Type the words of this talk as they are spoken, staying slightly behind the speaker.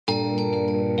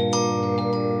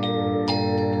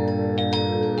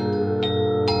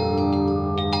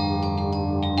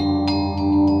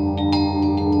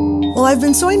I've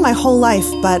been sewing my whole life,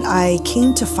 but I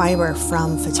came to fiber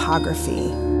from photography.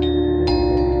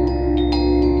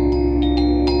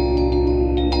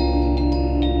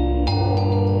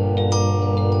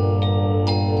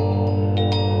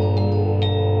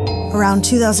 Around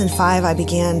 2005, I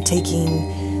began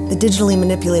taking the digitally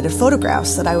manipulated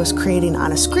photographs that I was creating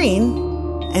on a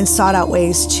screen and sought out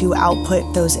ways to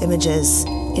output those images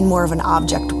in more of an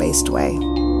object-based way.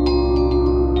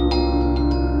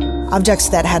 Objects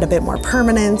that had a bit more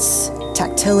permanence,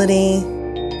 tactility,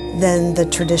 than the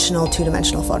traditional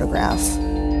two-dimensional photograph.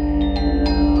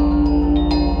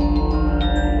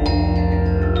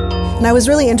 And I was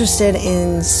really interested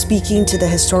in speaking to the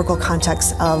historical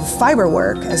context of fiber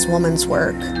work as woman's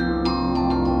work.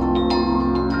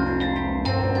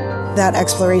 That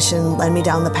exploration led me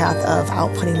down the path of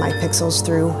outputting my pixels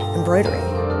through embroidery.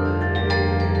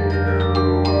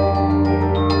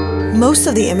 Most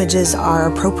of the images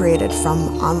are appropriated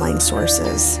from online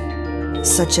sources,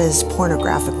 such as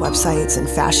pornographic websites and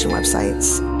fashion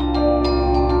websites.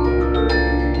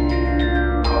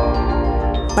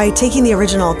 By taking the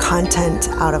original content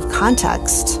out of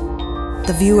context,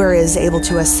 the viewer is able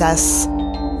to assess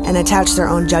and attach their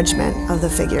own judgment of the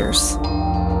figures,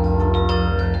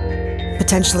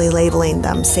 potentially labeling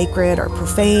them sacred or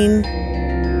profane,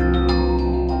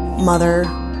 mother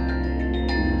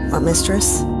or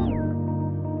mistress.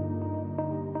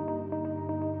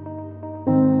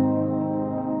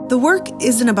 The work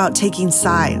isn't about taking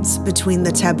sides between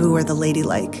the taboo or the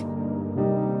ladylike,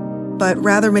 but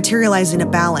rather materializing a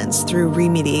balance through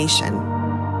remediation.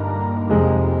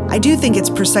 I do think it's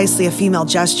precisely a female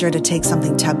gesture to take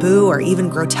something taboo or even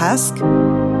grotesque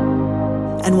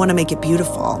and want to make it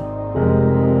beautiful.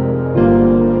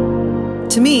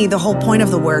 To me, the whole point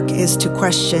of the work is to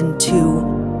question two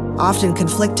often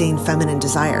conflicting feminine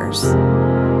desires.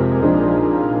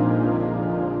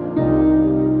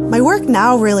 My work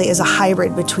now really is a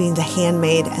hybrid between the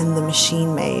handmade and the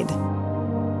machine-made.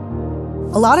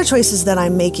 A lot of choices that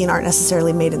I'm making aren't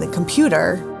necessarily made in the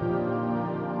computer,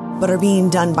 but are being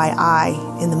done by eye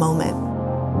in the moment.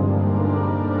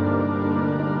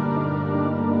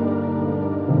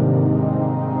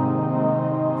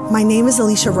 My name is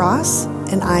Alicia Ross,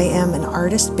 and I am an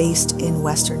artist based in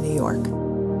Western New York.